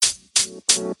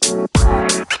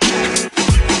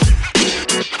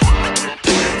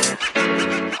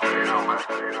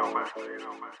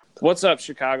What's up,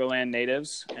 Chicagoland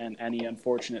natives and any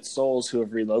unfortunate souls who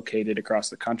have relocated across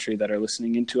the country that are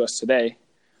listening into us today?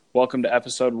 Welcome to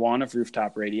episode 1 of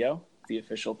Rooftop Radio, the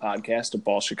official podcast of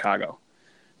Ball Chicago.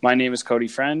 My name is Cody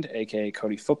Friend, aka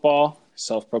Cody Football,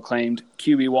 self-proclaimed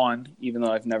QB1, even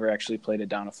though I've never actually played a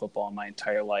down of football in my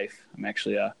entire life. I'm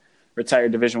actually a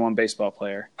retired Division I baseball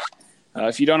player.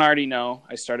 If you don't already know,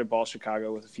 I started Ball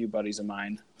Chicago with a few buddies of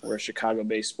mine. We're a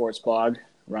Chicago-based sports blog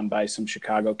run by some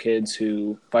Chicago kids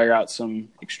who fire out some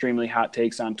extremely hot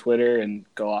takes on Twitter and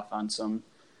go off on some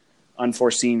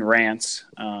unforeseen rants.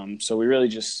 So we really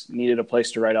just needed a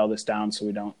place to write all this down so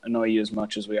we don't annoy you as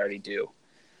much as we already do.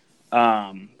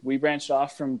 We branched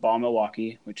off from Ball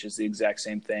Milwaukee, which is the exact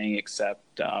same thing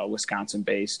except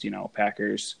Wisconsin-based,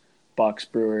 Packers, Bucks,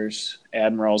 Brewers,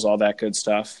 Admirals, all that good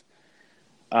stuff.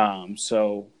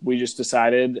 So we just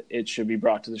decided it should be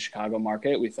brought to the Chicago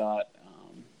market. We thought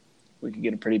we could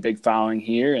get a pretty big following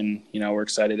here, and, we're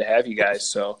excited to have you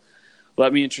guys. So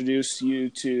let me introduce you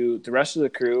to the rest of the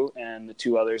crew and the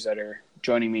two others that are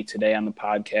joining me today on the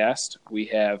podcast. We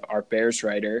have our Bears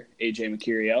writer, AJ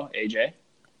Mercurio. AJ.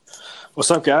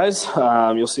 What's up, guys?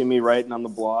 You'll see me writing on the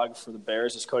blog for the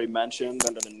Bears, as Cody mentioned,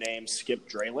 under the name Skip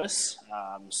Drayless.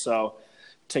 So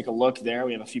take a look there.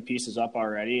 We have a few pieces up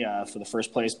already for the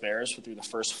first place Bears through the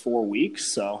first 4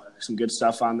 weeks. So some good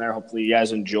stuff on there. Hopefully you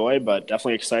guys enjoy, but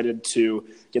definitely excited to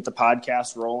get the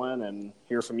podcast rolling and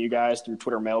hear from you guys through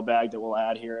Twitter mailbag that we'll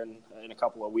add here in a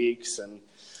couple of weeks. And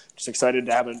just excited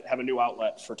to have a new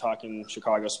outlet for talking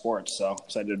Chicago sports. So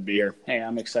excited to be here. Hey,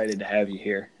 I'm excited to have you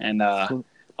here. And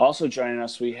also joining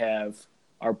us, we have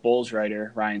our Bulls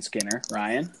writer, Ryan Skinner.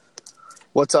 Ryan.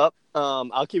 What's up?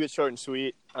 I'll keep it short and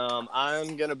sweet.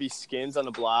 I'm going to be Skins on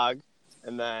the blog,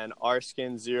 and then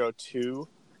rskins02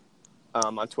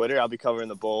 on Twitter. I'll be covering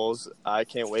the Bulls. I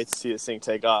can't wait to see this thing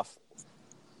take off.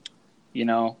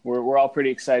 We're all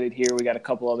pretty excited here. We got a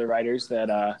couple other writers that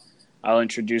I'll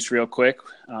introduce real quick.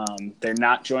 They're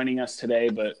not joining us today,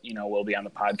 but, we'll be on the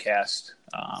podcast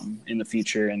in the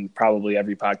future and probably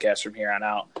every podcast from here on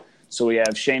out. So we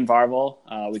have Shane Varvel.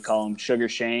 We call him Sugar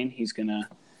Shane. He's going to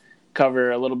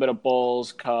cover a little bit of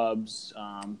Bulls, Cubs,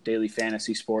 daily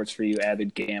fantasy sports for you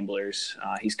avid gamblers.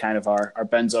 He's kind of our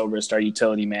Ben Zobrist, our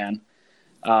utility man.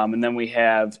 And then we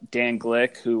have Dan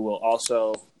Glick, who will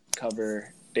also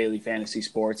cover daily fantasy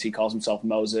sports. He calls himself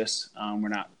Moses. We're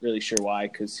not really sure why,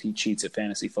 because he cheats at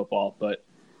fantasy football, but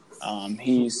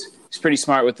he's pretty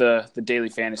smart with the daily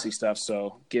fantasy stuff.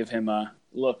 So give him a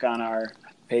look on our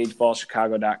page,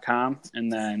 ballchicago.com.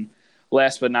 And then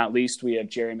last but not least, we have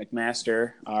Jerry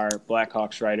McMaster, our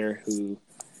Blackhawks writer, who,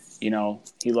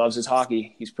 he loves his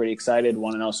hockey. He's pretty excited.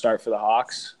 1-0 start for the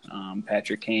Hawks.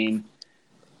 Patrick Kane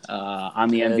on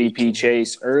the MVP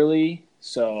chase early.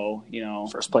 So,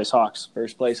 First place Hawks.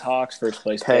 First place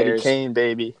Bears. Patty Kane,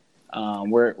 baby.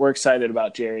 We're excited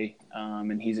about Jerry,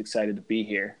 and he's excited to be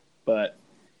here. But,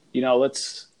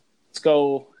 let's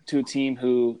go to a team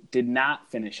who did not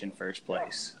finish in first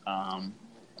place.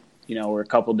 We're a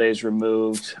couple days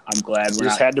removed. I'm glad we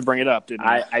had to bring it up, didn't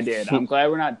we? I did. I'm glad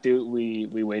we're not we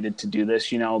waited to do this,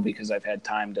 because I've had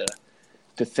time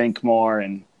to think more,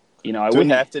 and do we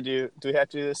have to do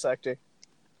this sector?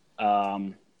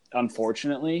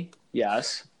 Unfortunately,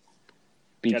 yes.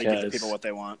 Because gotta give the people what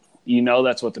they want.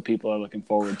 That's what the people are looking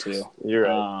forward to. You're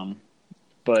right.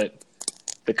 But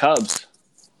the Cubs,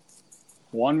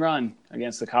 1 run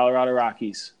against the Colorado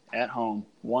Rockies at home,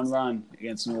 1 run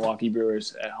against the Milwaukee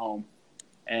Brewers at home,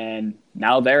 and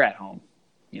now they're at home,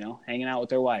 hanging out with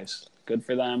their wives. Good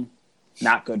for them,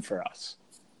 not good for us.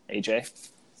 AJ?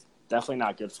 Definitely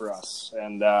not good for us,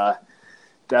 and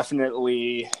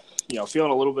definitely,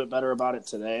 feeling a little bit better about it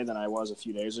today than I was a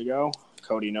few days ago.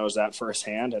 Cody knows that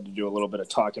firsthand. Had to do a little bit of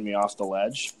talking me off the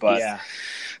ledge, but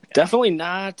definitely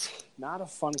not a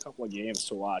fun couple of games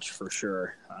to watch for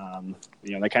sure.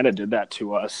 They kind of did that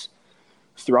to us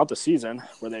throughout the season,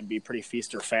 where they'd be pretty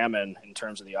feast or famine in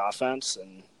terms of the offense,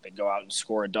 and they'd go out and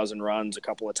score a dozen runs a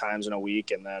couple of times in a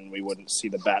week, and then we wouldn't see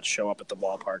the bats show up at the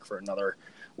ballpark for another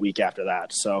week after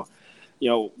that. So,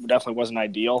 definitely wasn't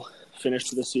ideal finish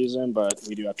to the season, but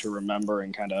we do have to remember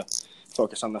and kind of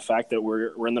focus on the fact that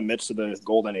we're in the midst of the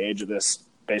golden age of this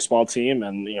baseball team,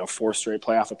 and 4 straight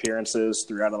playoff appearances,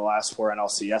 3 out of the last 4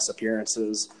 NLCS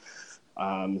appearances.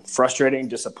 Frustrating,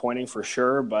 disappointing for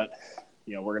sure, but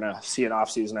we're going to see an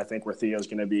offseason, I think, where Theo's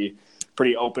going to be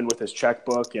pretty open with his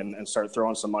checkbook and start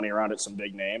throwing some money around at some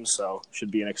big names. So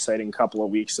should be an exciting couple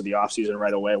of weeks of the offseason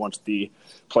right away once the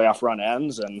playoff run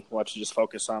ends. And we'll have to just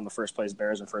focus on the first place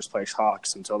Bears and first place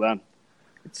Hawks until then.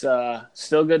 It's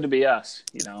still good to be us.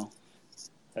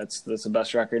 That's the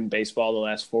best record in baseball the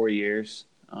last 4 years.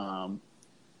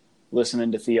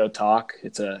 Listening to Theo talk,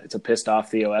 it's a pissed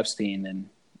off Theo Epstein, and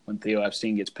when Theo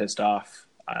Epstein gets pissed off,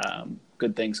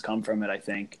 good things come from it, I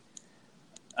think.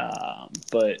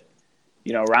 But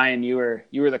Ryan, you were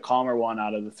the calmer one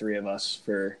out of the three of us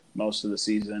for most of the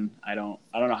season. I don't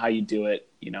know how you do it.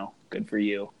 Good for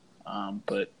you.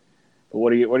 But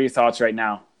what are your thoughts right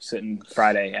now, sitting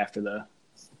Friday after the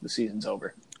season's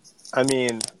over? I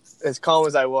mean, as calm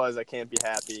as I was, I can't be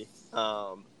happy.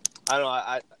 I don't know.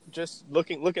 I just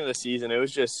looking at the season, it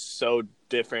was just so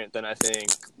different than I think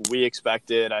we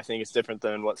expected. I think it's different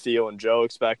than what Theo and Joe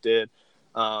expected.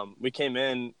 We came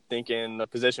in thinking the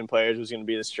position players was going to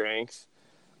be the strength.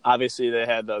 Obviously, they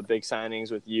had the big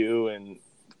signings with you and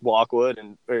Walkwood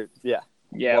Walkwood,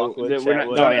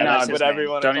 Chatwood. Whatever you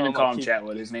want to don't even call him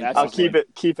Chatwood. His name. I'll keep it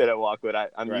at Walkwood.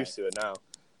 I'm used to it now.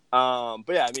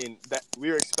 But yeah, I mean,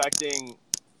 we were expecting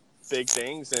big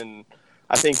things, and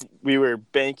I think we were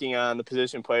banking on the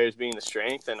position players being the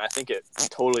strength, and I think it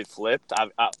totally flipped.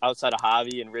 Outside of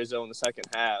Javi and Rizzo in the second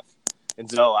half, and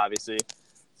Zoe, obviously.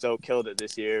 Zoe killed it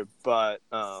this year, but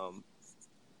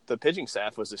the pitching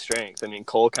staff was the strength. I mean,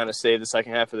 Cole kind of saved the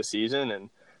second half of the season, and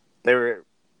they were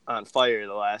on fire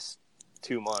the last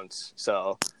 2 months.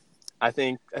 So I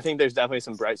think there's definitely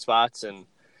some bright spots, and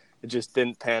it just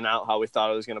didn't pan out how we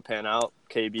thought it was going to pan out.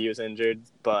 KB was injured,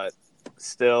 but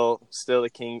still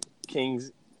the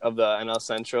Kings of the NL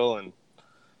Central, and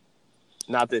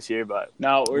not this year, but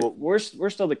no, we're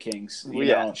still the Kings.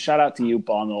 Shout out to you,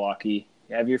 Ball Milwaukee.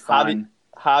 You have your fun.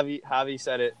 Javi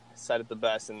said it the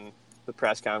best in the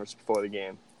press conference before the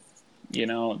game.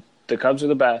 The Cubs are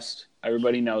the best.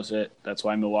 Everybody knows it. That's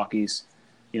why Milwaukee's,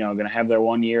 going to have their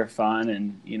 1 year of fun,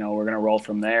 and we're going to roll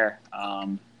from there.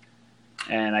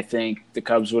 And I think the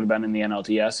Cubs would have been in the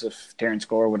NLDS if Terrence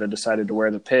Gore would have decided to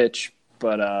wear the pitch.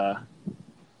 But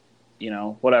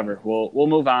whatever. We'll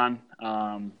move on.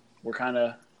 We're kind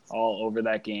of all over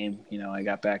that game. I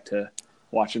got back to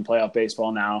watching playoff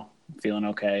baseball now. I'm feeling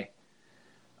okay.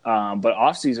 But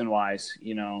off-season wise,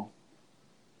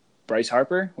 Bryce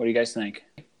Harper, what do you guys think?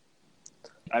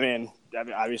 I mean,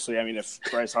 obviously, if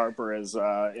Bryce Harper is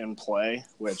in play,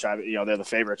 which they're the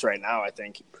favorites right now, I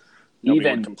think nobody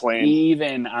would complain.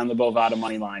 Even on the Bovada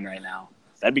money line right now.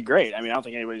 That'd be great. I don't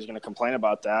think anybody's going to complain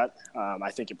about that.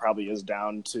 I think it probably is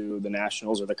down to the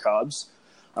Nationals or the Cubs.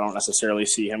 I don't necessarily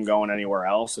see him going anywhere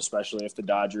else, especially if the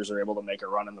Dodgers are able to make a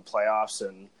run in the playoffs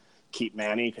and keep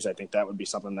Manny, because I think that would be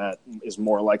something that is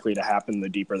more likely to happen the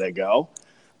deeper they go.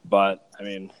 But,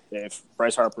 if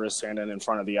Bryce Harper is standing in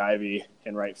front of the Ivy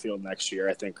in right field next year,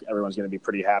 I think everyone's going to be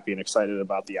pretty happy and excited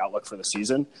about the outlook for the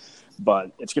season.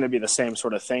 But it's going to be the same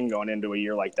sort of thing going into a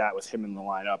year like that with him in the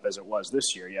lineup as it was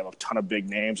this year. You have a ton of big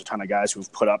names, a ton of guys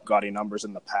who've put up gaudy numbers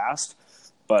in the past.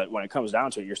 But when it comes down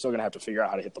to it, you're still going to have to figure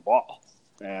out how to hit the ball.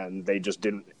 And they just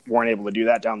weren't able to do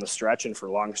that down the stretch and for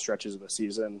long stretches of the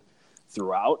season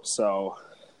throughout. So,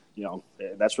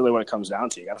 that's really what it comes down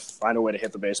to. You got to find a way to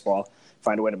hit the baseball,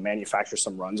 find a way to manufacture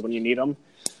some runs when you need them,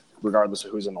 regardless of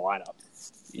who's in the lineup.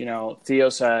 Theo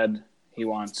said they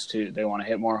want to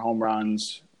hit more home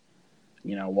runs,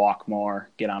 walk more,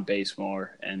 get on base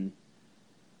more. And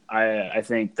I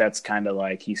think that's kind of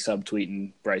like he's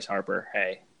subtweeting Bryce Harper.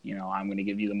 Hey, I'm going to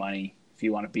give you the money. If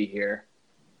you want to be here,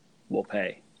 we'll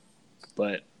pay.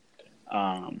 But,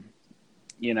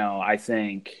 I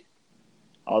think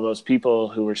all those people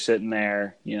who were sitting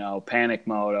there, panic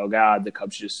mode, oh God, the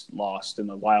Cubs just lost in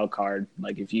the wild card.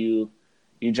 Like if you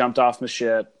jumped off the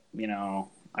ship,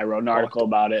 I wrote an article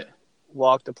about it.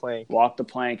 Walk the plank. Walk the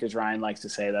plank, as Ryan likes to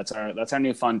say. That's our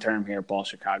new fun term here at Ball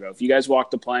Chicago. If you guys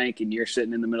walk the plank and you're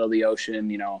sitting in the middle of the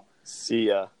ocean, see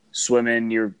ya.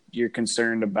 Swimming, you're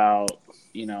concerned about,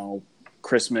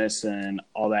 Christmas and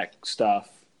all that stuff,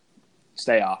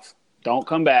 stay off. Don't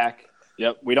come back.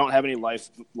 Yep, we don't have any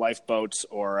lifeboats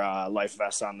or life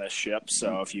vests on this ship,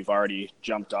 so if you've already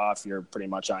jumped off, you're pretty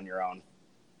much on your own.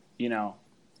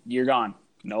 You're gone.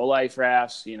 No life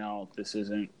rafts. This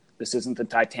isn't the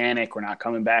Titanic. We're not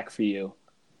coming back for you.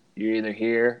 You're either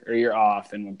here or you're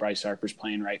off. And when Bryce Harper's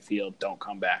playing right field, don't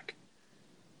come back.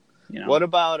 What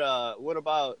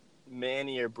about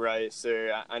Manny or Bryce?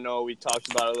 Or I know we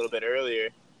talked about it a little bit earlier,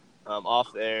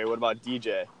 off there. What about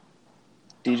DJ?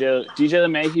 DJ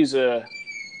LeMahieu's a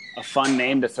fun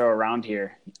name to throw around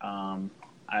here.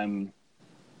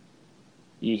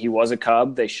 He was a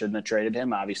Cub. They shouldn't have traded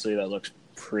him. Obviously, that looks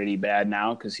pretty bad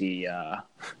now because he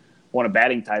won a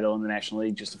batting title in the National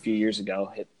League just a few years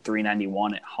ago. Hit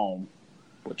 .391 at home,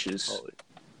 which is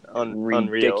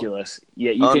ridiculous.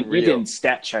 Yeah, you can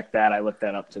stat check that. I looked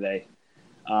that up today.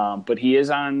 But he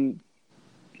is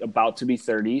about to be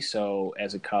 30, so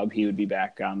as a Cub, he would be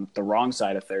back on the wrong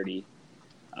side of 30.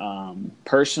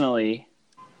 Personally,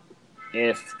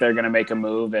 if they're going to make a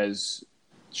move as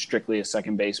strictly a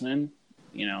second baseman,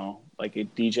 like a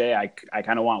DJ, I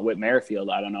kind of want Whit Merrifield.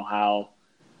 I don't know how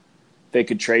they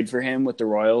could trade for him with the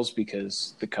Royals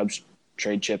because the Cubs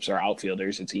trade chips are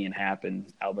outfielders. It's Ian Happ and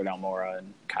Albert Almora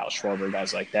and Kyle Schwarber,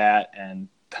 guys like that. And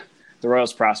the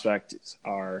Royals prospects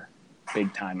are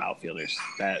big-time outfielders.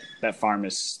 That farm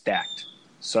is stacked.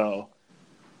 So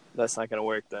that's not going to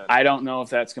work then. I don't know if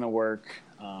that's going to work,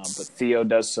 but Theo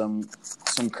does some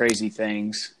crazy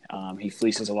things. He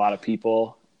fleeces a lot of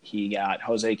people. He got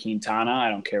Jose Quintana. I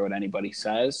don't care what anybody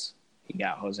says. He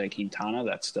got Jose Quintana.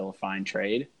 That's still a fine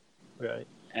trade. Right.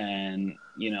 And,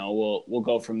 we'll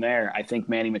go from there. I think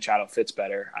Manny Machado fits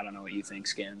better. I don't know what you think,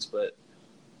 Skins, but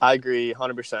I agree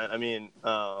 100%. I mean,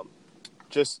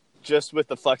 just with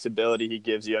the flexibility he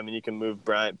gives you, I mean, you can move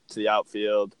Bryant to the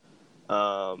outfield,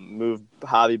 move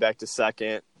Javi back to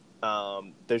second.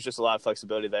 There's just a lot of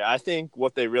flexibility there. I think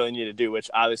what they really need to do,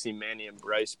 which obviously Manny and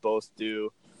Bryce both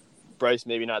do, Bryce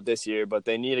maybe not this year, but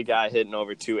they need a guy hitting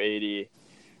over 280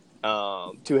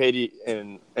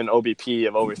 in an OBP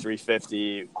of over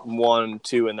 350, 1,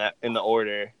 2 in the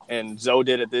order. And Zoe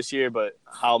did it this year, but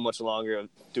how much longer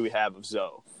do we have of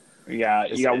Zoe? You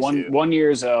got one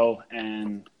year Zoe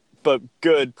but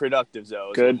good productive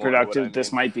Zoe. Good productive.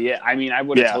 This might be it. I mean, I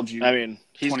would have told you. I mean,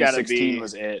 he's got to be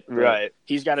was it right.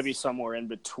 He's got to be somewhere in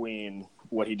between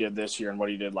what he did this year and what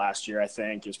he did last year. I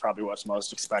think is probably what's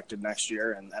most expected next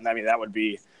year, and I mean that would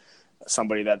be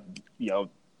somebody that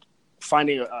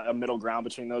finding a middle ground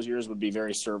between those years would be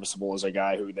very serviceable as a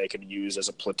guy who they could use as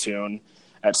a platoon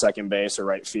at second base or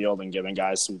right field and giving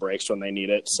guys some breaks when they need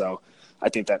it. So I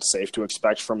think that's safe to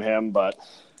expect from him, but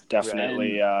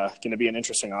definitely going to be an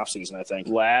interesting offseason, I think.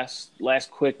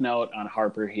 Last quick note on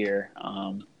Harper here.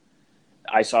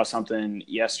 I saw something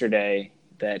yesterday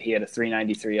that he had a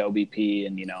 393 OBP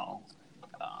and,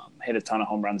 hit a ton of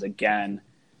home runs again.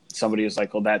 Somebody was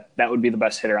like, well, that would be the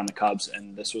best hitter on the Cubs,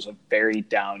 and this was a very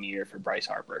down year for Bryce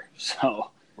Harper.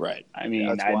 So, right. I mean,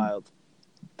 that's wild.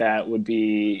 That would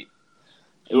be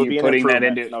 – it would be putting that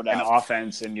into no an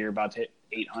offense and you're about to hit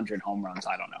 800 home runs.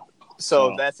 I don't know.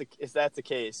 So if that's the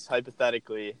case,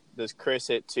 hypothetically, does Chris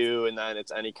hit 2 and then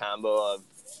it's any combo of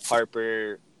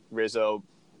Harper, Rizzo,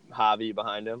 Javi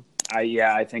behind him?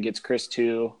 I think it's Chris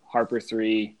 2, Harper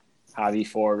 3, Javi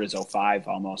 4, Rizzo 5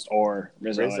 almost, or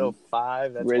Rizzo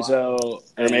 5. That's Rizzo, wild.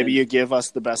 Or maybe you give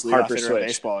us the best leadoff hitter in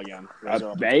baseball again.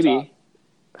 Maybe.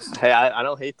 Hey, I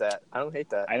don't hate that. I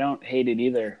don't hate it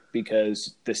either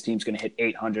because this team's going to hit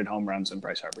 800 home runs and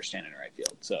Bryce Harper standing in right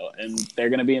field. So, and they're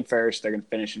going to be in first. They're going to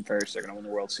finish in first. They're going to win the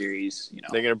World Series.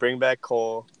 They're going to bring back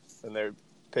Cole, and their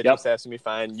pitching staff's going to be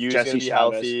fine. You's going to be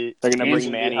healthy. They're going to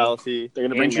bring Manny healthy. They're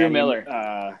going to bring Andrew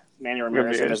Miller. Manny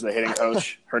Ramirez as the hitting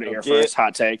coach. Heard it here first.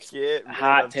 Hot take.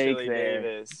 Hot take Chili there.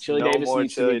 Davis. Chili no Davis more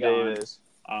needs Chili to be Davis.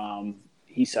 gone.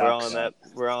 He sucks.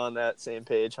 We're on that same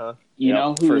page, huh? You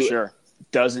know who for sure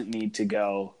doesn't need to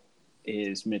go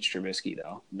is Mitch Trubisky,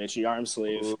 though. Mitchie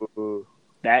Armsleeve. Ooh.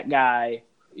 That guy,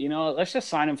 let's just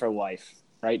sign him for life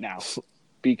right now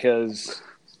because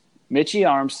Mitchie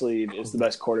Armsleeve is the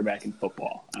best quarterback in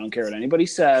football. I don't care what anybody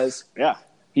says. Yeah.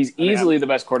 He's easily the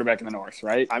best quarterback in the North,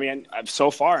 right? I mean,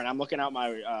 so far, and I'm looking out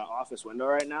my office window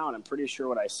right now, and I'm pretty sure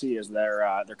what I see is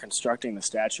they're constructing the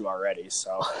statue already.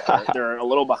 So they're a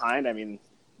little behind. I mean,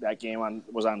 that game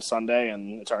was on Sunday,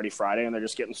 and it's already Friday, and they're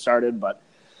just getting started. But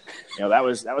that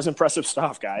was impressive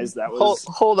stuff, guys. That was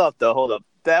hold up.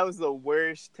 That was the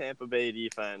worst Tampa Bay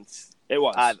defense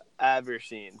I've ever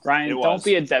seen. Ryan, don't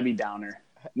be a Debbie Downer.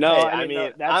 No, hey, I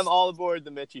mean I'm all aboard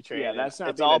the Mitchie train. Yeah, that's not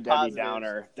it's being all a Debbie positive.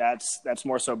 Downer. That's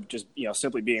more so just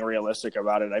simply being realistic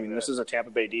about it. I mean, this is a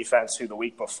Tampa Bay defense who the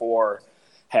week before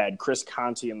had Chris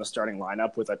Conte in the starting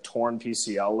lineup with a torn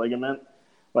PCL ligament.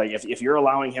 Like if you're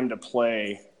allowing him to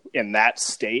play in that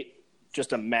state,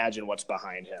 just imagine what's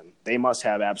behind him. They must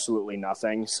have absolutely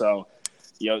nothing. So,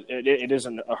 it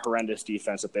isn't a horrendous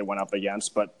defense that they went up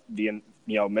against, but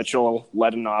Mitchell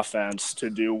led an offense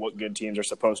to do what good teams are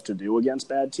supposed to do against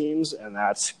bad teams, and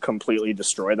that's completely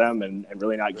destroy them and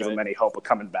really not give them any hope of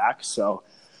coming back. So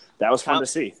that was fun to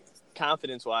see.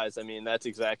 Confidence-wise, I mean, that's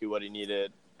exactly what he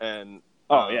needed. And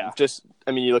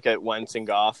you look at Wentz and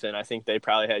Goff, and I think they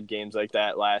probably had games like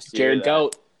that last year. Jared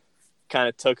Goat kind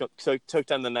of took them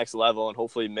to the next level, and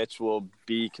hopefully Mitch will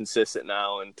be consistent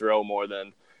now and throw more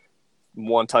than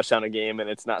one touchdown a game, and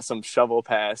it's not some shovel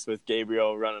pass with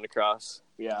Gabriel running across.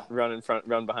 Yeah. run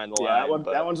behind the Yeah, line.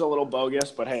 that one's a little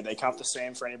bogus, but hey, they count the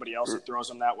same for anybody else that throws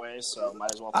them that way, so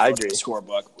might as well I throw it in agree. the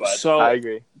scorebook. But So, I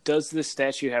agree. does this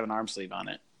statue have an arm sleeve on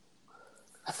it?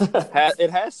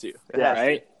 It has to.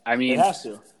 Right? I it mean, has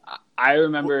to. I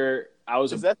remember I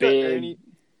was Is a that big. the Ernie?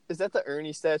 Is that the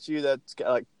Ernie statue that's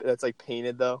got, like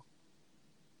painted though?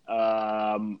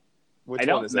 Which Which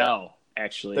I one don't is that? know,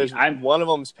 actually. There's one of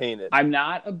them's painted. I'm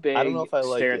not a big I don't know if I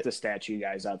like stare it. at the statue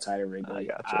guys outside of Wrigley.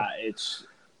 I gotcha.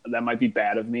 That might be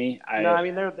bad of me. No, I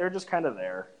mean they're just kind of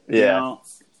there. Yeah.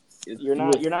 You're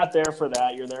not there for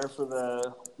that. You're there for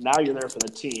you're there for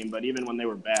the team. But even when they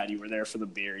were bad, you were there for the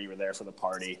beer. You were there for the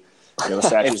party. The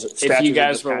statues, if you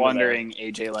guys were kind of wondering,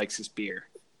 AJ likes his beer.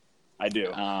 I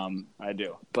do. I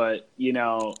do. But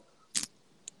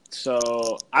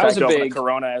so I was a big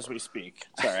Corona as we speak.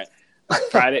 It's all right.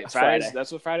 Fridays.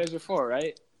 That's what Fridays are for,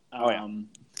 right? And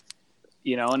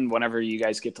whenever you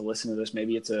guys get to listen to this,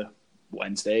 maybe it's a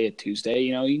Wednesday, a Tuesday.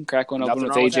 You can crack one open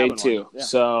with AJ too. Yeah,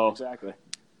 so exactly.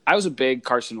 I was a big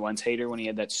Carson Wentz hater when he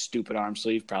had that stupid arm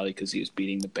sleeve, probably because he was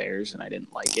beating the Bears and I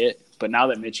didn't like it. But now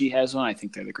that Mitchie has one, I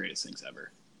think they're the greatest things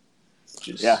ever.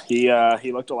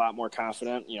 He looked a lot more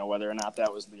confident. Whether or not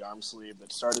that was the arm sleeve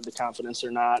that started the confidence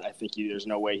or not, I think there's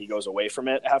no way he goes away from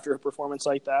it after a performance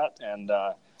like that. And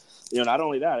not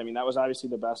only that, I mean that was obviously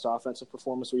the best offensive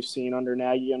performance we've seen under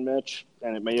Nagy and Mitch,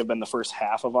 and it may have been the first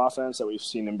half of offense that we've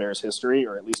seen in Bears history,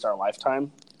 or at least our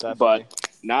lifetime. Definitely. But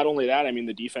not only that, I mean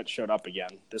the defense showed up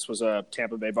again. This was a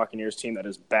Tampa Bay Buccaneers team that,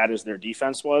 as bad as their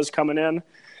defense was coming in,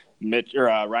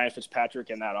 Ryan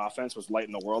Fitzpatrick and that offense was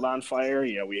lighting the world on fire.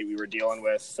 We were dealing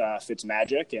with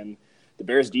Fitzmagic, and the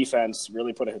Bears defense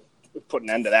really put an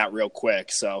end to that real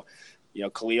quick. So,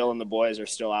 Khalil and the boys are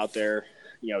still out there,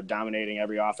 dominating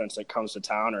every offense that comes to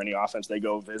town or any offense they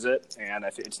go visit. And I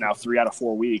think it's now 3 out of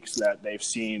 4 weeks that they've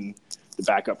seen the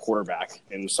backup quarterback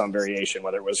in some variation,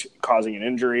 whether it was causing an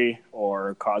injury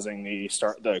or causing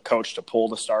the coach to pull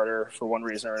the starter for one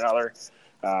reason or another.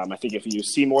 I think if you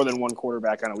see more than one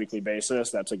quarterback on a weekly basis,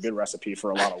 that's a good recipe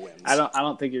for a lot of wins. I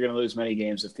don't think you're going to lose many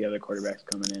games if the other quarterback's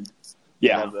coming in.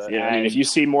 Yeah. I mean, if you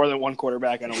see more than one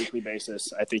quarterback on a weekly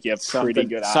basis, I think you have pretty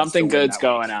good odds. Something good's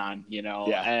going week. on,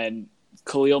 Yeah. And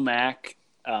Khalil Mack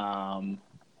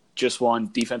just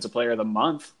won Defensive Player of the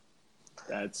Month.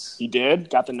 He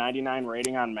got the 99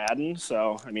 rating on Madden,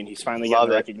 so I mean he's finally getting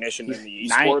the recognition in the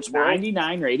esports world.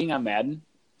 99 rating on Madden.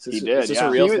 He did. Is this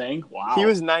a real thing? Wow. He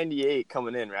was 98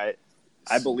 coming in, right?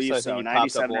 I believe so.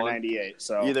 97 or 98.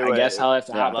 So either way, I guess I'll have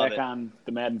to hop back on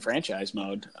the Madden franchise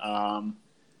mode.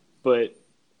 But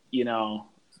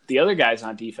the other guys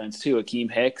on defense too, Akeem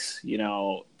Hicks,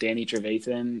 Danny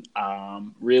Trevathan,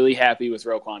 really happy with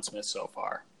Roquan Smith so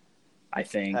far. I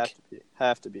think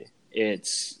have to be.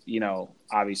 It's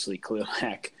obviously Khalil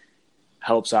Mack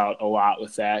helps out a lot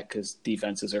with that because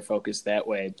defenses are focused that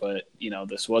way. But,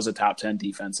 this was a top 10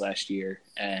 defense last year,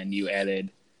 and you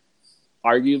added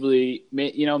arguably,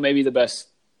 maybe the best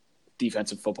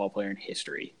defensive football player in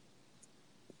history.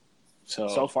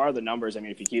 So far, the numbers, I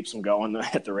mean, if he keeps them going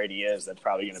at the rate he is, that's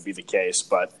probably going to be the case.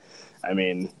 But, I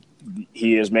mean,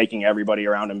 he is making everybody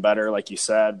around him better. Like you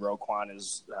said, Roquan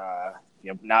is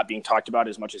not being talked about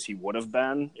as much as he would have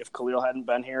been if Khalil hadn't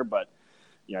been here. But,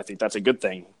 I think that's a good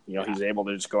thing. He's able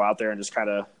to just go out there and just kind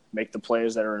of make the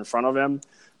plays that are in front of him.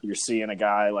 You're seeing a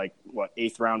guy like,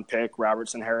 8th round pick,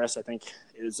 Robertson Harris, I think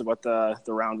is what the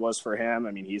round was for him.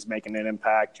 I mean, he's making an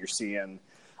impact. You're seeing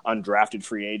undrafted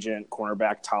free agent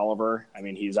cornerback Tolliver. I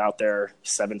mean, he's out there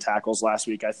 7 tackles last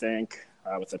week, I think,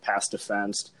 with a pass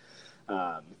defense.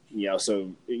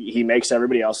 So he makes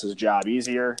everybody else's job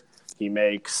easier. He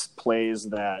makes plays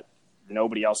that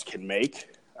nobody else can make.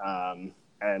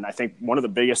 And I think one of the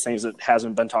biggest things that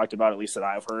hasn't been talked about, at least that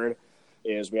I've heard,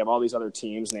 is we have all these other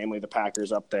teams, namely the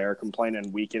Packers up there,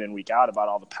 complaining week in and week out about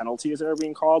all the penalties that are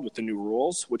being called with the new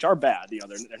rules, which are bad. They're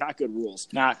not good rules.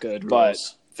 Not good but,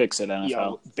 rules. Fix it,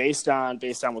 NFL. Based on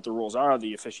what the rules are,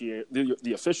 the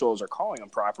officials are calling them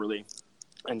properly.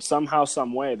 And somehow,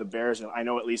 some way, the Bears, I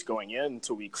know at least going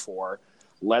into week 4,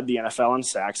 led the NFL in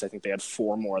sacks. I think they had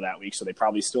 4 more that week, so they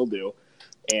probably still do.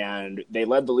 And they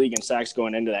led the league in sacks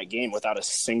going into that game without a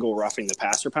single roughing the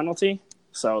passer penalty.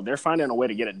 So they're finding a way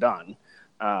to get it done.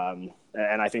 And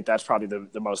I think that's probably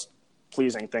the most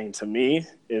pleasing thing to me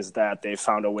is that they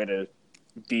found a way to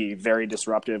be very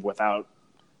disruptive without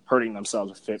hurting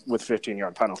themselves with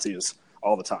 15-yard penalties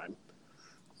all the time.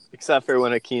 Except for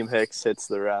when Akeem Hicks hits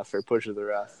the ref or pushes the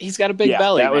ref. He's got a big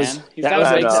belly, man.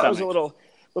 That was a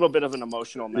little bit of an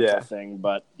emotional mental thing,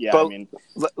 but I mean,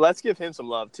 let's give him some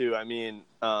love too. I mean,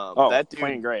 that dude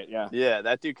playing great, yeah,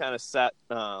 that dude kind of set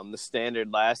the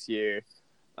standard last year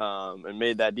and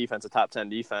made that defense a top 10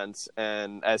 defense.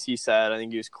 And as he said, I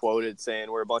think he was quoted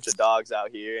saying, "We're a bunch of dogs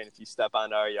out here, and if you step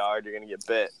onto our yard, you're going to get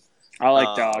bit." I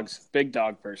like dogs. Big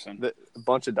dog person. A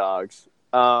bunch of dogs.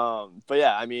 But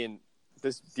yeah, I mean,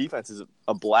 this defense is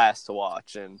a blast to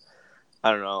watch, and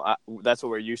I don't know. That's what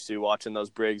we're used to, watching those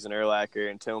Briggs and Urlacher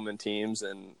and Tillman teams,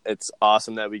 and it's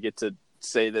awesome that we get to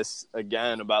say this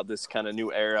again about this kind of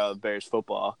new era of Bears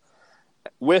football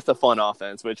with a fun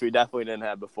offense, which we definitely didn't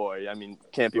have before. I mean,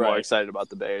 can't be more excited about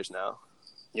the Bears now.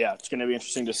 Yeah, it's going to be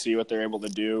interesting to see what they're able to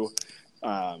do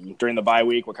during the bye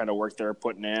week, what kind of work they're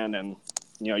putting in, and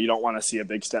you don't want to see a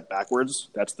big step backwards.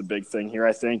 That's the big thing here,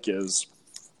 I think, is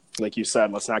like you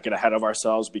said, let's not get ahead of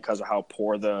ourselves because of how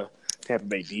poor the Tampa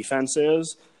Bay defense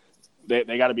is. They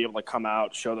got to be able to come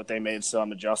out, show that they made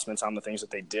some adjustments on the things that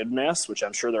they did miss, which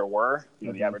I'm sure there were.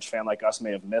 The average fan like us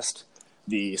may have missed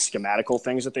the schematical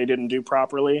things that they didn't do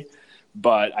properly.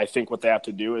 But I think what they have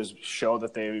to do is show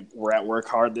that they were at work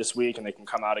hard this week and they can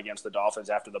come out against the Dolphins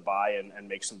after the bye and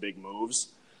make some big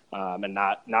moves and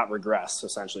not regress,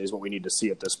 essentially, is what we need to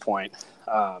see at this point.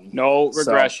 No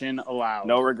regression allowed.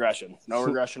 No regression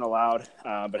allowed.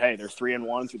 But, hey, they're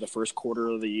 3-1 through the first quarter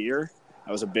of the year.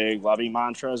 That was a big Lovey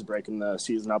mantra, is breaking the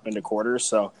season up into quarters.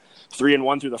 So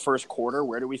 3-1 through the first quarter.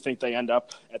 Where do we think they end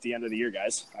up at the end of the year,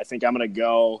 guys? I think I'm going to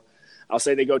go – I'll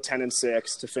say they go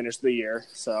 10-6 to finish the year.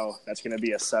 So that's going to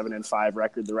be a 7-5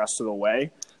 record the rest of the way.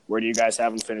 Where do you guys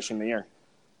have them finishing the year?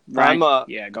 Brian,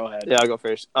 yeah, go ahead. Yeah, I'll go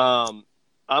first.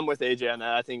 I'm with AJ on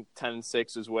that. I think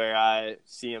 10-6 is where I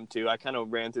see them too. I kind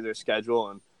of ran through their schedule,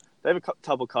 and they have a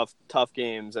couple tough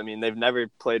games. I mean, they've never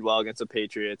played well against the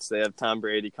Patriots. They have Tom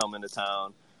Brady coming to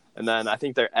town. And then I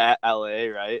think they're at LA,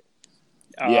 right?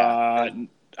 Yeah.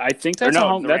 I think that's a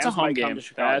home game.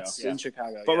 That's in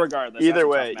Chicago. But regardless, either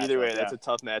way, that's a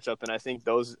tough matchup. And I think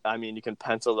you can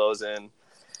pencil those in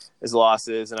as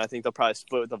losses. And I think they'll probably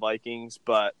split with the Vikings.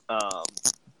 But,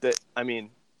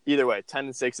 either way,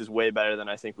 10-6 is way better than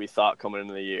I think we thought coming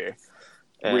into the year.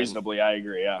 And reasonably, I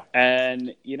agree, yeah.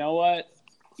 And you know what?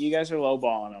 You guys are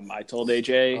lowballing them. I told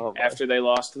AJ after they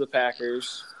lost to the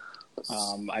Packers.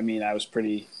 I was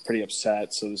pretty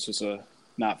upset. So this was a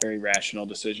not very rational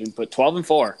decision. But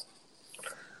 12-4.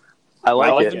 I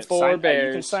like it. 12-4 Bears.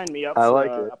 You can sign me up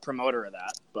for a promoter of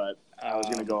that. But I was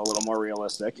going to go a little more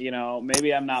realistic.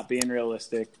 Maybe I'm not being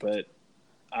realistic, but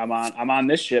I'm on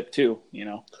this ship too.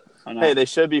 Hey, they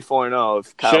should be 4-0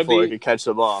 if Kyle Fuller could catch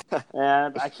the ball.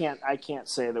 And I can't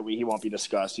say that he won't be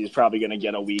discussed. He's probably going to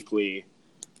get a weekly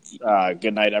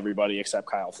good night, everybody, except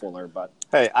Kyle Fuller. But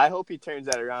hey, I hope he turns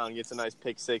that around and gets a nice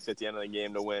pick six at the end of the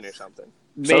game to win or something.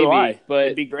 Maybe, but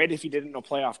it'd be great if he did it in a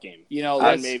playoff game.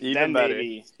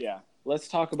 Maybe. Yeah. Let's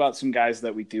talk about some guys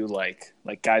that we do like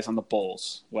guys on the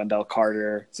Bulls. Wendell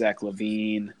Carter, Zach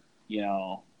LaVine,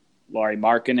 Lauri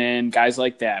Markkanen, guys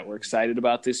like that. We're excited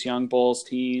about this young Bulls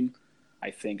team.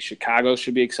 I think Chicago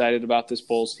should be excited about this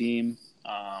Bulls team.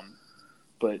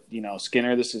 But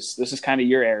Skinner, this is kind of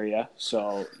your area,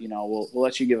 so we'll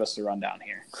let you give us the rundown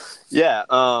here. Yeah,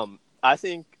 I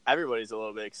think everybody's a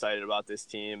little bit excited about this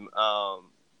team.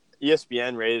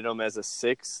 ESPN rated them as the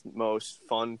 6th most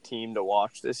fun team to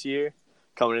watch this year,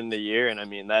 coming into the year,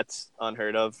 and that's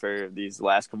unheard of for these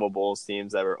last couple Bulls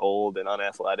teams that were old and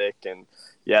unathletic. And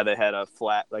yeah, they had a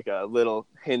little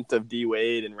hint of D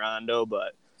Wade and Rondo,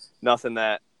 but nothing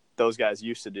that those guys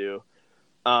used to do.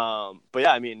 But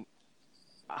yeah,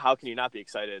 how can you not be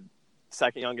excited?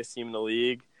 Second youngest team in the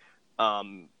league.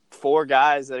 4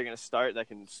 guys that are going to start that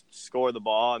can score the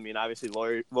ball. Obviously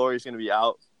Lauri's going to be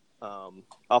out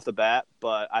off the bat,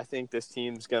 but I think this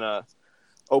team's going to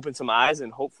open some eyes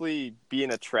and hopefully be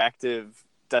an attractive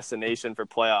destination for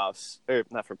playoffs. Or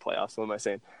not for playoffs, what am I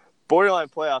saying? Borderline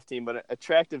playoff team, but an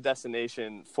attractive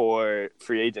destination for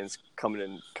free agents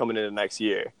coming into next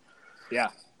year. Yeah.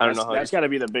 I don't know. That's got to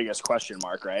be the biggest question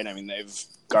mark, right?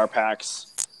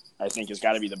 Garpax, I think, has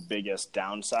got to be the biggest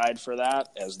downside for that,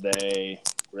 as they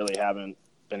really haven't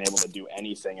been able to do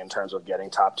anything in terms of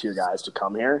getting top-tier guys to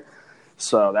come here.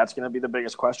 So that's going to be the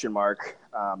biggest question mark,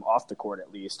 off the court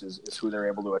at least, is who they're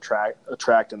able to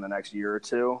attract in the next year or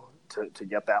two to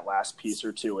get that last piece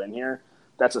or two in here.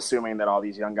 That's assuming that all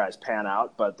these young guys pan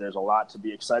out, but there's a lot to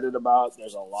be excited about.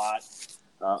 There's a lot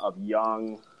of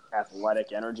young,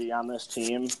 athletic energy on this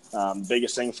team.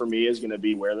 Biggest thing for me is going to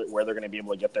be where they're going to be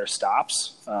able to get their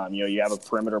stops. You have a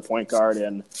perimeter point guard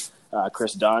in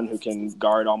Chris Dunn, who can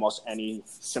guard almost any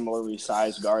similarly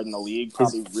sized guard in the league,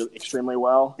 probably extremely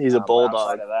well. He's a bulldog.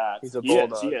 Outside of that, he's a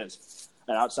bulldog. He is.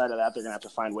 And outside of that, they're going to have to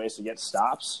find ways to get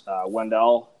stops.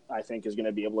 Wendell, I think, is going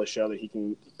to be able to show that he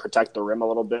can protect the rim a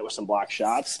little bit with some block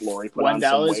shots. Lauri put on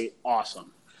some weight. Wendell is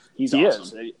awesome. He's He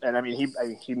awesome. is, and I mean,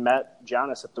 he met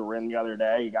Giannis at the rim the other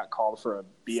day. He got called for a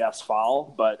BS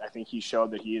foul, but I think he showed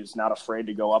that he is not afraid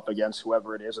to go up against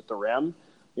whoever it is at the rim.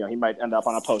 You know, he might end up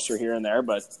on a poster here and there,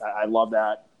 but I love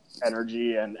that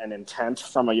energy and intent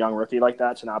from a young rookie like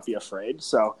that to not be afraid.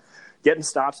 So, getting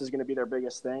stops is going to be their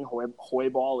biggest thing. Hoy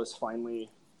ball is finally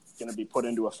going to be put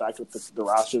into effect with the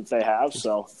roster that they have.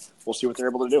 So, we'll see what they're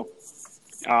able to do.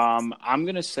 I'm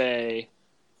going to say,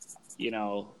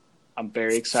 I'm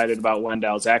very excited about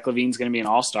Wendell. Zach LaVine's going to be an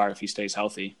all-star if he stays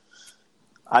healthy.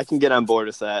 I can get on board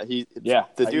with that. The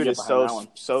dude is so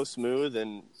smooth,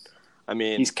 and I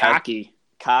mean, he's cocky,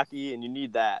 and you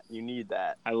need that.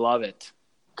 I love it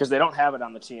because they don't have it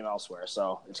on the team elsewhere.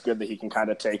 So it's good that he can kind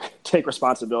of take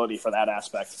responsibility for that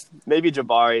aspect. Maybe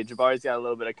Jabari. Jabari's got a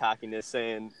little bit of cockiness,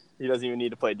 saying he doesn't even need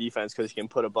to play defense because he can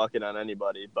put a bucket on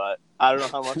anybody. But I don't know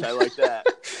how much I like that.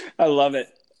 I love it.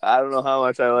 I don't know how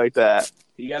much I like that.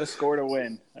 You got to score to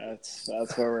win. That's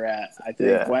where we're at. I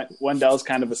think Wendell's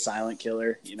kind of a silent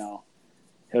killer. He'll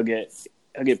get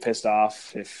pissed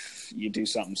off if you do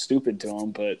something stupid to him,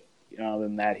 but other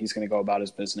than that, he's going to go about his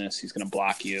business. He's going to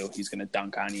block you. He's going to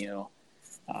dunk on you.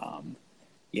 I'm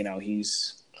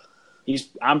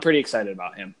pretty excited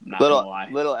about him. I'm not going to lie.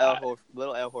 Little Al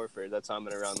Horford. That's how I'm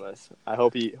going to run with. I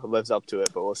hope he lives up to it,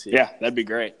 but we'll see. Yeah, that'd be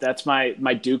great. That's my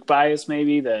Duke bias,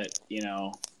 maybe, that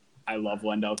I love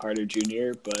Wendell Carter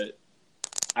Jr., but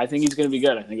I think he's going to be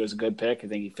good. I think it was a good pick. I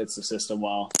think he fits the system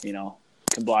well.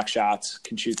 Can block shots,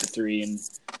 can shoot the three, and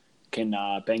can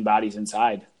bang bodies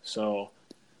inside. So,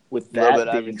 with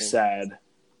that being said,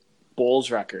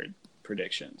 Bulls record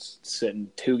predictions. Sitting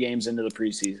 2 games into the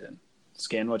preseason.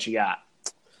 Skin, what you got?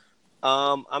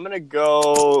 I'm going to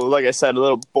go, like I said, a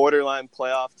little borderline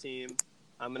playoff team.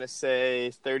 I'm going to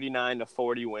say 39 to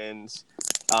 40 wins.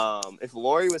 If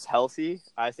Lauri was healthy,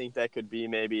 I think that could be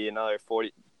maybe another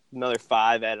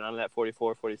 5 added on to that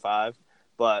 44, 45.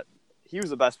 But he was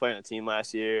the best player on the team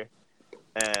last year.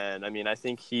 And, I mean, I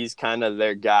think he's kind of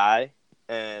their guy.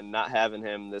 And not having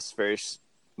him this first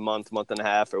month and a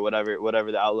half or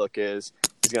whatever the outlook is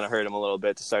going to hurt him a little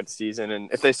bit to start the season. And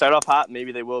if they start off hot,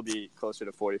 maybe they will be closer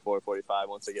to 44, 45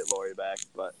 once they get Lauri back.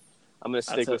 But I'm going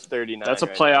to stick with 39. That's a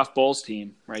playoff Bulls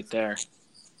team right there.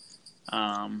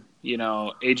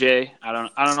 AJ, I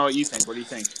don't know what you think. What do you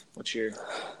think? What's your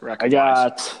record? I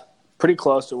got pretty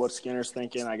close to what Skinner's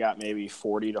thinking. I got maybe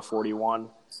 40 to 41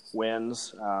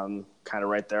 wins, kind of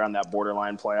right there on that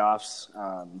borderline playoffs.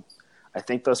 I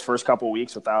think those first couple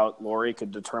weeks without Lauri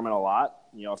could determine a lot.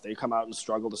 If they come out and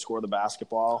struggle to score the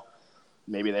basketball,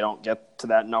 maybe they don't get to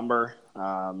that number.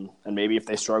 And maybe if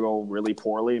they struggle really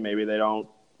poorly, maybe they don't.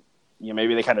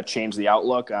 Maybe they kind of change the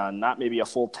outlook on not maybe a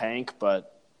full tank,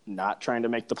 but not trying to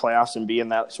make the playoffs and be in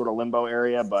that sort of limbo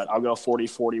area. But I'll go 40,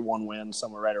 41 wins,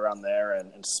 somewhere right around there,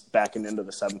 and backing into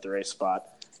the 7th or 8th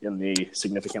spot in the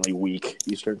significantly weak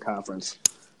Eastern Conference.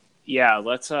 Yeah,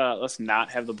 let's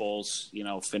not have the Bulls,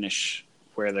 finish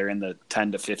where they're in the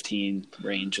 10 to 15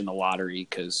 range in the lottery,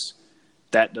 because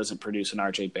that doesn't produce an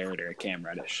RJ Barrett or a Cam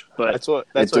Reddish. But that's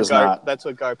what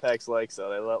Garpax likes, though.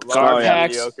 They love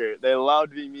mediocre. They love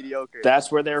to be mediocre.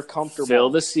 That's where they're comfortable. Fill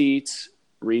the seats,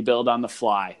 rebuild on the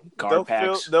fly.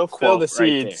 Garpax, they'll fill the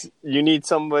seats. Right, you need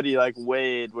somebody like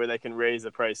Wade where they can raise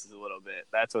the prices a little bit.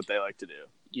 That's what they like to do.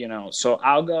 So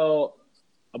I'll go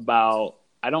about.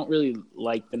 I don't really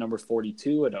like the number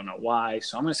 42. I don't know why.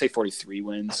 So I'm going to say 43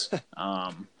 wins.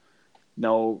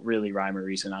 No really rhyme or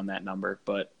reason on that number.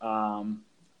 But, I'm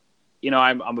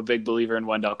a big believer in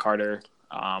Wendell Carter.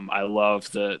 I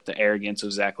love the arrogance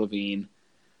of Zach LaVine.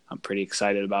 I'm pretty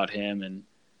excited about him. And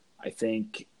I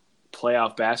think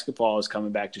playoff basketball is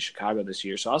coming back to Chicago this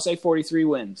year. So I'll say 43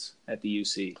 wins at the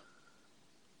UC.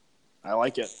 I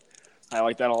like it. I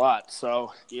like that a lot.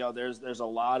 So, there's a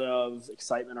lot of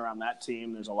excitement around that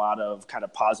team. There's a lot of kind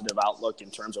of positive outlook in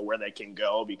terms of where they can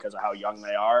go because of how young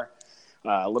they are.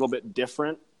 A little bit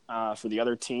different for the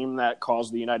other team that calls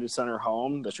the United Center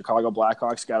home. The Chicago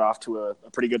Blackhawks got off to a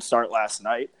pretty good start last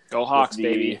night. Go Hawks,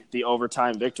 baby. The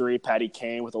overtime victory. Patty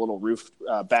Kane with a little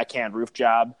backhand roof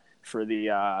job for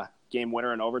the game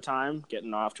winner in overtime,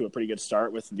 getting off to a pretty good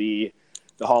start with the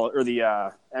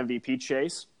MVP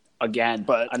chase. Again,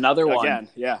 but another one. Again,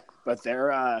 yeah. But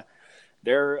they're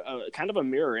kind of a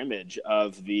mirror image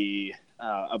of the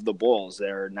Bulls.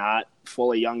 They're not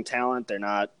full of young talent. They're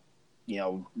not,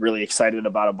 really excited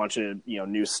about a bunch of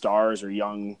new stars or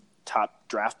young top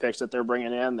draft picks that they're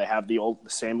bringing in. They have the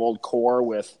same old core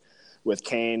with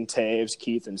Kane, Taves,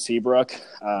 Keith, and Seabrook.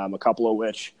 A couple of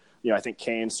which I think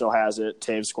Kane still has it.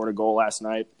 Taves scored a goal last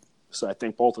night, so I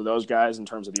think both of those guys, in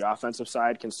terms of the offensive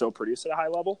side, can still produce at a high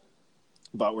level.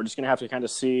 But we're just going to have to kind of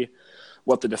see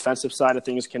what the defensive side of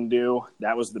things can do.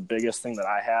 That was the biggest thing that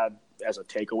I had as a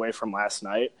takeaway from last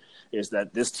night, is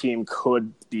that this team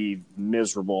could be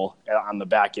miserable on the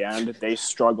back end. They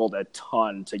struggled a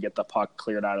ton to get the puck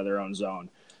cleared out of their own zone.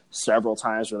 Several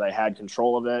times where they had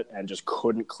control of it and just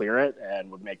couldn't clear it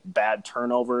and would make bad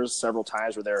turnovers. Several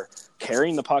times where they're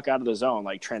carrying the puck out of the zone,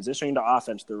 like transitioning to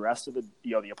offense. The rest of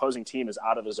the opposing team is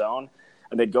out of the zone,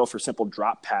 and they'd go for simple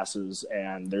drop passes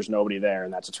and there's nobody there,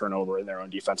 and that's a turnover in their own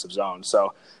defensive zone.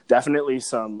 So definitely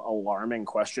some alarming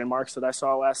question marks that I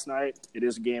saw last night. It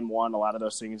is game one. A lot of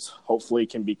those things hopefully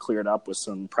can be cleared up with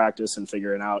some practice and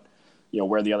figuring out,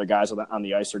 where the other guys on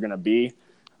the ice are going to be.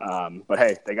 But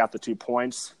hey, they got the 2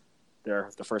 points.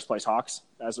 They're the first place Hawks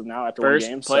as of now after one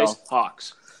game. First place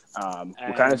Hawks.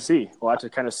 We'll kind of see. We'll have to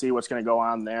kind of see what's going to go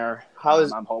on there.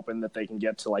 I'm hoping that they can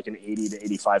get to like an 80 to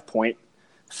 85 point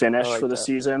finish for the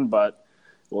season, but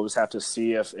we'll just have to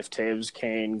see if Taves,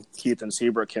 Kane, Keith, and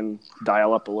Seabrook can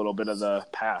dial up a little bit of the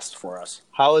past for us.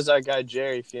 How was our guy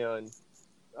Jerry feeling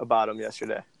about him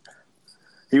yesterday?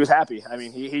 He was happy. I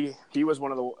mean, he was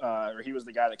one of the he was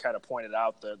the guy that kind of pointed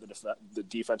out the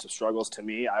defensive struggles to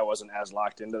me. I wasn't as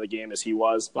locked into the game as he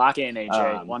was. Lock in,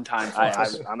 AJ, one time.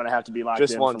 I'm going to have to be locked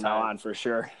just in one from time now on for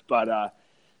sure. But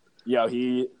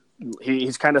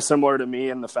he's kind of similar to me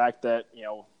in the fact that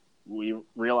we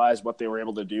realized what they were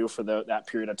able to do for that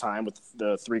period of time with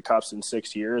the 3 cups in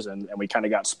 6 years, and we kind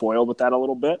of got spoiled with that a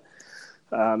little bit.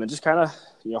 And just kind of,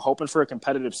 hoping for a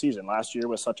competitive season. Last year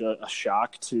was such a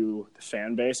shock to the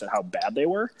fan base and how bad they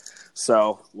were.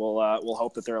 So we'll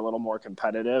hope that they're a little more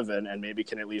competitive and maybe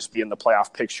can at least be in the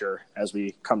playoff picture as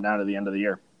we come down to the end of the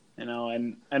year.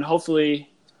 And hopefully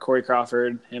Corey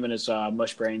Crawford, him and his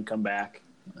mush brain come back.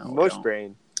 Mush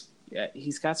brain. Yeah,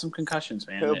 he's got some concussions,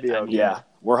 man. He'll be okay. Yeah,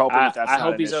 we're hoping that's I not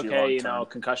hope an he's issue okay. long-term.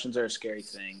 Concussions are a scary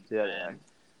thing. Yeah.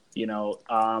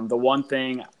 The one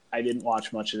thing, I didn't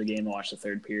watch much of the game. I watched the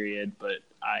third period, but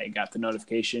I got the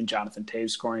notification, Jonathan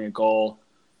Taves scoring a goal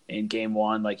in game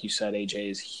one. Like you said,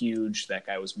 AJ is huge. That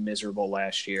guy was miserable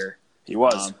last year. He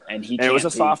was. And it was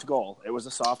a soft goal. It was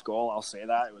a soft goal. I'll say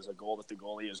that. It was a goal that the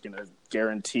goalie is going to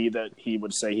guarantee that he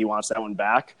would say he wants that one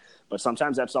back. But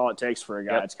sometimes that's all it takes for a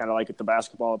guy. Yep. It's kind of like the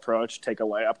basketball approach. Take a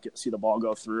layup, see the ball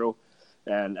go through,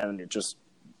 and it just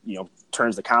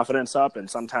turns the confidence up. And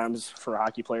sometimes for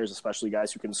hockey players, especially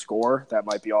guys who can score, that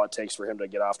might be all it takes for him to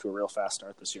get off to a real fast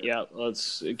start this year. Yeah,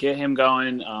 let's get him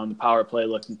going. The power play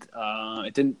looked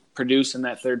it didn't produce in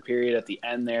that third period at the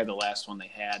end there, the last one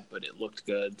they had, but it looked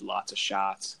good, lots of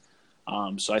shots.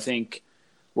 So I think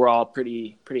we're all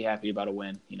pretty happy about a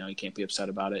win. You can't be upset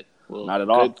about it. Not at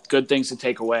all. Good things to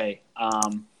take away.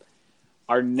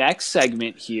 Our next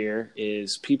segment here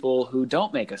is people who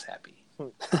don't make us happy.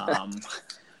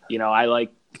 I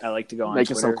like to go on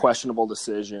making Twitter. Some questionable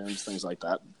decisions, things like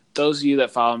that. Those of you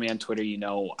that follow me on Twitter,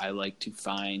 I like to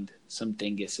find some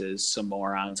dinguses, some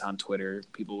morons on Twitter,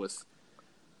 people with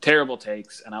terrible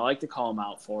takes, and I like to call them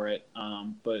out for it.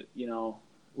 But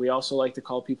we also like to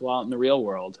call people out in the real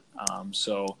world.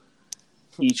 So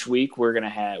each week we're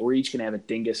each gonna have a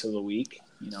dingus of the week.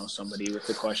 Somebody with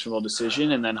a questionable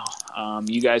decision, and then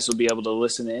you guys will be able to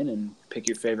listen in and pick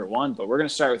your favorite one. But we're gonna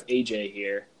start with AJ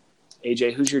here.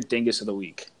 AJ, who's your dingus of the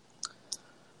week?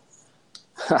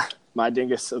 My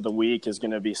dingus of the week is going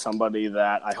to be somebody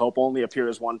that I hope only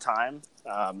appears one time,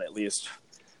 at least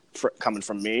coming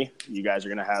from me. You guys are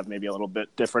going to have maybe a little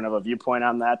bit different of a viewpoint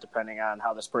on that, depending on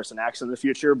how this person acts in the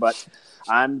future. But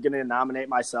I'm going to nominate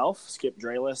myself, Skip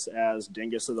Drayless, as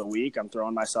dingus of the week. I'm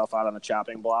throwing myself out on the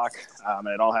chopping block, and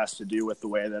it all has to do with the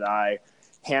way that I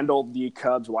handled the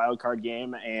Cubs wildcard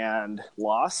game and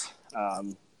loss.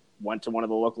 Went to one of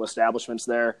the local establishments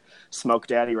there, Smoke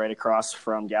Daddy right across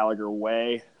from Gallagher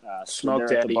Way. Smoke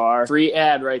Daddy, at the bar. Free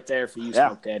ad right there for you,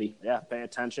 Smoke Daddy. Yeah, pay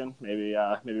attention. Maybe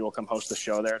we'll come host the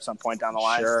show there at some point down the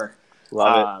line. Sure,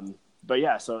 love it. But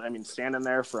yeah, so standing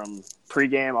there from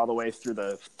pregame all the way through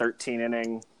the 13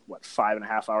 inning,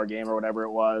 5.5 hour game or whatever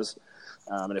it was.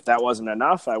 And if that wasn't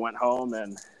enough, I went home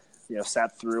and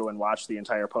sat through and watched the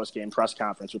entire post-game press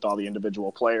conference with all the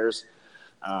individual players.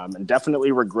 And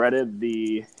definitely regretted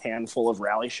the handful of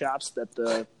rally shots that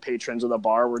the patrons of the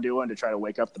bar were doing to try to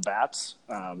wake up the bats.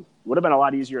 Would have been a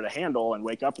lot easier to handle and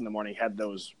wake up in the morning had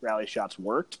those rally shots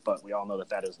worked, but we all know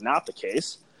that is not the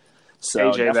case.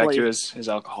 So AJ back to his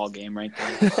alcohol game right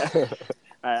there.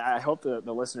 I hope the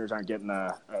listeners aren't getting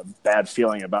a bad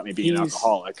feeling about me being an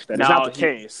alcoholic. That is not the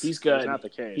case. He's good. It's not the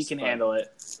case. He can handle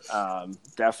it.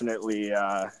 Definitely,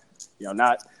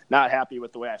 not happy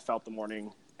with the way I felt the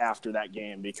morning after that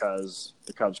game because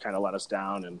the Cubs kind of let us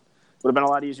down and Would have been a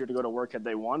lot easier to go to work had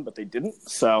they won, but they didn't.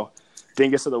 So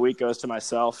dingus of the week goes to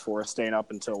myself for staying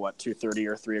up until 2:30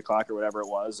 or 3 o'clock or whatever it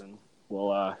was, and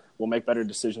we'll make better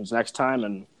decisions next time,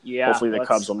 and hopefully the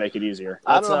Cubs will make it easier.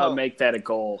 Let's make that a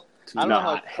goal to I don't know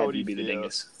how not have Cody you be the feels.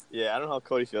 dingus. Yeah, I don't know how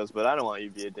Cody feels, but I don't want you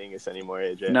to be a dingus anymore,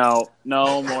 AJ.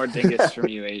 No more dingus from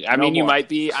you, AJ. I mean, you more. might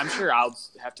be. I'm sure I'll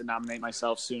have to nominate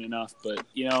myself soon enough, but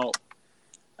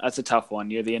that's a tough one.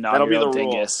 You're the That'll be inaugural the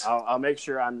dingus. rule. I'll make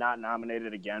sure I'm not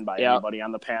nominated again by anybody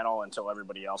on the panel until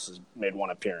everybody else has made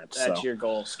one appearance. That's your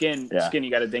goal. Skin, you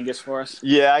got a dingus for us?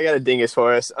 Yeah, I got a dingus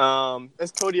for us.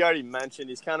 As Cody already mentioned,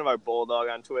 he's kind of our bulldog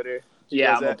on Twitter.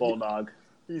 I'm a bulldog.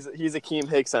 He's Akeem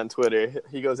Hicks on Twitter.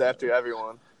 He goes after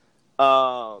everyone.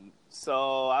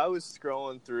 So I was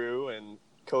scrolling through, and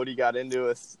Cody got into it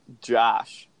with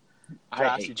Josh.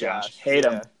 I hate Josh. Hate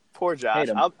him. Poor Josh. Hate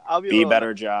him. I'll be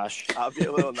better, Josh. I'll be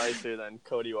a little nicer than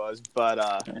Cody was,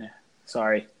 but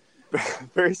sorry.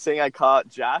 First thing I caught,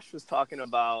 Josh was talking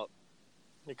about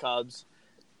the Cubs,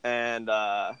 and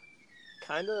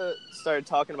kind of started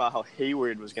talking about how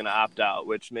Hayward was going to opt out,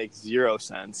 which makes zero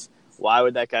sense. Why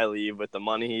would that guy leave with the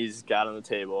money he's got on the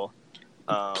table?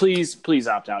 Please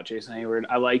opt out, Jason Hayward.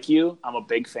 I like you. I'm a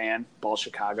big fan. Ball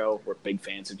Chicago, we're big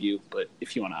fans of you. But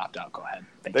if you want to opt out, go ahead.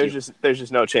 There's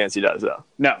just no chance he does, though.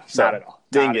 No, not at all.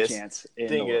 Dingus. Not a chance in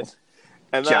the world.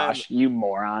 And Josh, you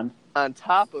moron. On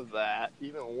top of that,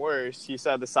 even worse, he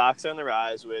said the Sox are on the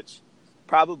rise, which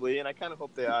probably, and I kind of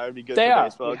hope they are. It'd be good for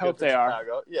baseball. We hope they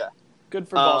Chicago. are. Yeah. Good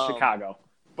for Ball Chicago.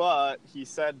 But he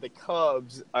said the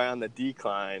Cubs are on the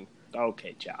decline.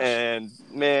 Okay, Josh. And,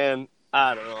 man,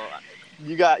 I don't know.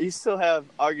 You still have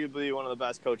arguably one of the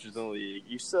best coaches in the league.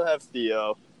 You still have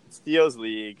Theo. It's Theo's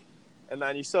league. And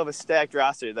then you still have a stacked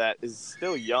roster that is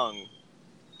still young.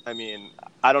 I mean,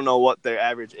 I don't know what their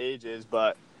average age is,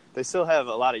 but they still have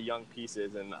a lot of young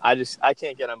pieces, and I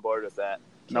can't get on board with that.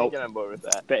 Can't get on board with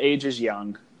that. The age is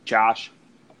young. Josh,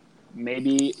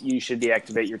 maybe you should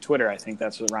deactivate your Twitter. I think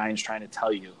that's what Ryan's trying to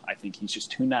tell you. I think he's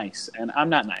just too nice, and I'm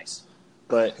not nice.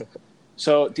 But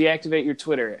so deactivate your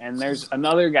Twitter. And there's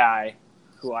another guy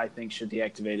who I think should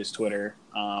deactivate his Twitter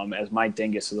as my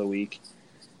dingus of the week.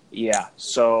 Yeah,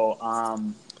 so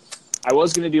I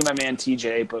was going to do my man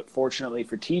TJ, but fortunately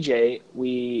for TJ,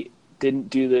 we didn't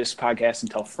do this podcast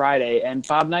until Friday, and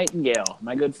Bob Nightingale,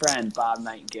 my good friend Bob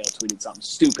Nightingale, tweeted something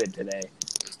stupid today,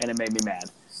 and it made me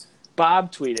mad.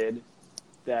 Bob tweeted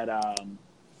that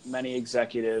many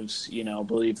executives,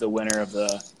 believe the winner of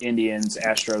the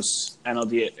Indians-Astros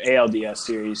ALDS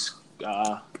series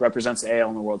represents the AL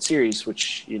in the World Series,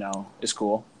 which, is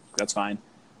cool. That's fine.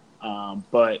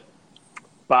 But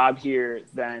Bob here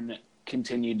then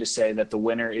continued to say that the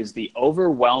winner is the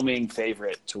overwhelming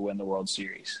favorite to win the World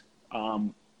Series.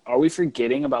 Are we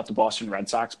forgetting about the Boston Red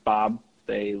Sox, Bob?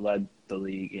 They led the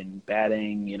league in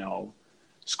batting,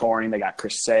 scoring. They got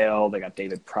Chris Sale. They got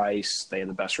David Price. They had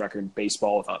the best record in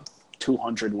baseball with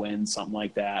 200 wins, something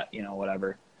like that,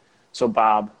 whatever. So,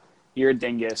 Bob, you're a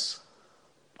dingus.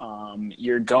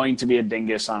 You're going to be a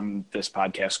dingus on this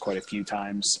podcast quite a few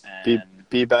times. And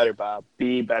be better, Bob.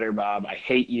 Be better, Bob. I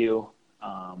hate you.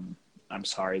 I'm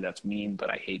sorry that's mean, but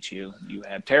I hate you. You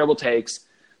have terrible takes.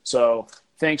 So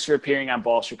thanks for appearing on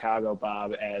Ball Chicago,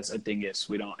 Bob, as a dingus.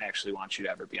 We don't actually want you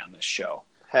to ever be on this show.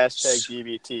 Hashtag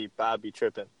GBT, Bob be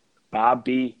tripping. Bob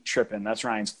be tripping. That's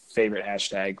Ryan's favorite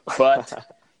hashtag. But,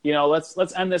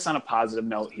 let's end this on a positive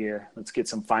note here. Let's get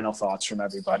some final thoughts from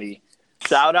everybody.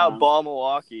 Shout out Ball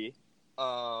Milwaukee.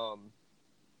 I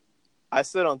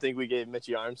still don't think we gave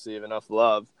Mitchie Armstead enough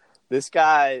love. This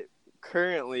guy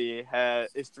currently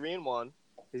is 3-1.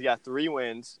 He's got 3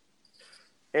 wins.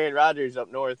 Aaron Rodgers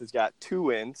up north has got 2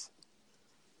 wins.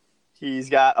 He's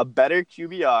got a better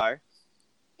QBR,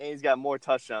 and he's got more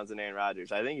touchdowns than Aaron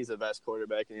Rodgers. I think he's the best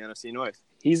quarterback in the NFC North.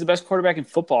 He's the best quarterback in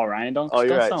football, Ryan. Don't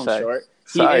sound short.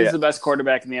 He is the best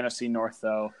quarterback in the NFC North,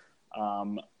 though.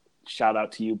 Shout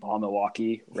out to you, Ball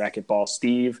Milwaukee, Racquetball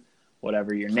Steve,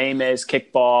 whatever your name is,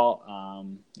 Kickball,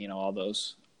 all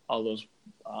those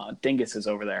dinguses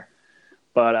over there.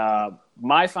 But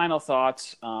my final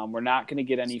thoughts, we're not going to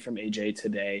get any from AJ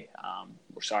today.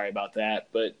 We're sorry about that,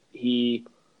 but he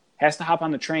has to hop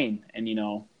on the train, and,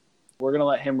 we're going to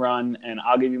let him run, and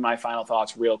I'll give you my final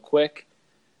thoughts real quick.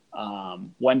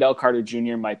 Wendell Carter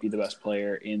Jr. might be the best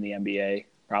player in the NBA,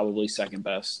 probably second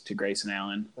best to Grayson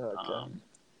Allen. Okay.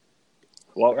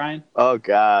 What, Ryan? Oh,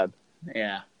 God.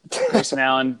 Yeah. Grayson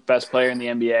Allen, best player in the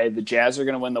NBA. The Jazz are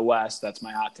going to win the West. That's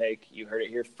my hot take. You heard it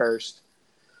here first.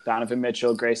 Donovan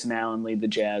Mitchell, Grayson Allen lead the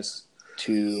Jazz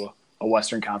to a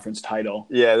Western Conference title.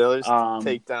 Yeah, they'll just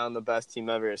take down the best team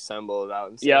ever assembled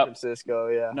out in San Francisco.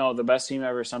 Yeah. No, the best team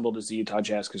ever assembled is the Utah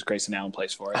Jazz because Grayson Allen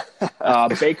plays for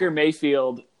it. Baker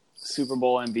Mayfield, Super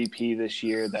Bowl MVP this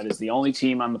year. That is the only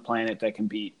team on the planet that can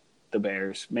beat the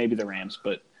Bears. Maybe the Rams,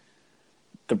 but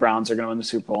the Browns are going to win the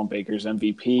Super Bowl, and Baker's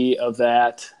MVP of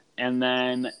that. And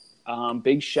then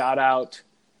big shout out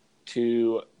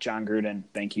to John Gruden.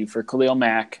 Thank you for Khalil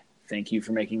Mack. Thank you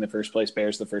for making the first place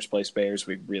Bears the first place Bears.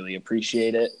 We really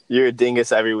appreciate it. You're a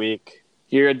dingus every week.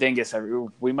 You're a dingus.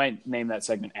 We might name that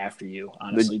segment after you,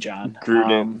 honestly, John.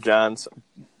 Gruden, Johnson.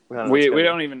 We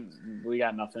don't even. We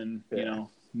got nothing. Yeah.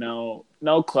 No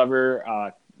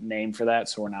clever name for that,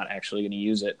 so we're not actually going to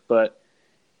use it. But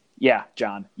yeah,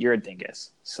 John, you're a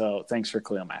dingus. So thanks for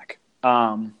Khalil Mack.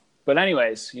 But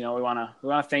anyways, we want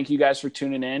to thank you guys for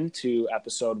tuning in to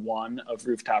episode 1 of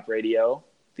Rooftop Radio,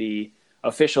 the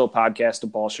official podcast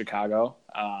of Ball Chicago.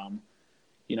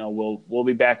 We'll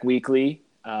be back weekly.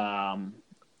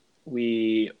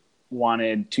 We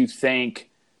wanted to thank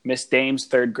Miss Dame's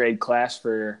third grade class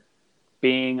for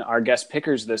being our guest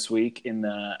pickers this week in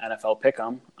the NFL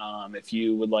Pick'em. If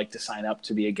you would like to sign up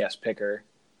to be a guest picker,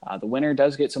 the winner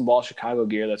does get some Ball Chicago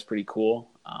gear. That's pretty cool.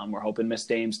 We're hoping Miss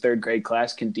Dame's third grade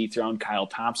class can dethrone Kyle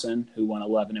Thompson, who won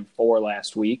 11-4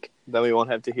 last week. Then we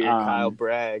won't have to hear Kyle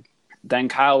brag. Then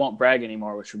Kyle won't brag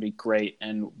anymore, which would be great.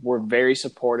 And we're very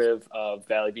supportive of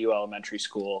Valley View Elementary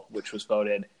School, which was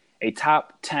voted a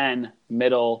top 10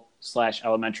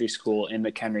 middle/elementary school in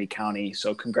McHenry County.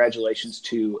 So congratulations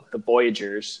to the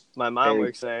Voyagers. My mom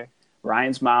works there.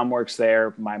 Ryan's mom works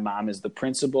there. My mom is the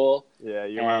principal. Yeah,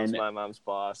 your mom's my mom's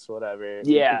boss, whatever.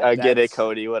 Yeah. I get it,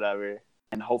 Cody, whatever.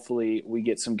 And hopefully we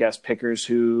get some guest pickers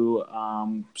who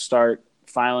start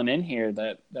filing in here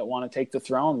that want to take the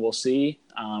throne. We'll see.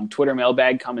 Twitter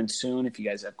mailbag coming soon if you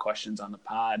guys have questions on the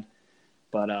pod.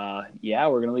 But, we're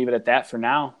going to leave it at that for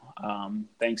now.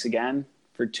 Thanks again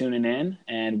for tuning in,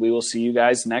 and we will see you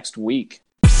guys next week.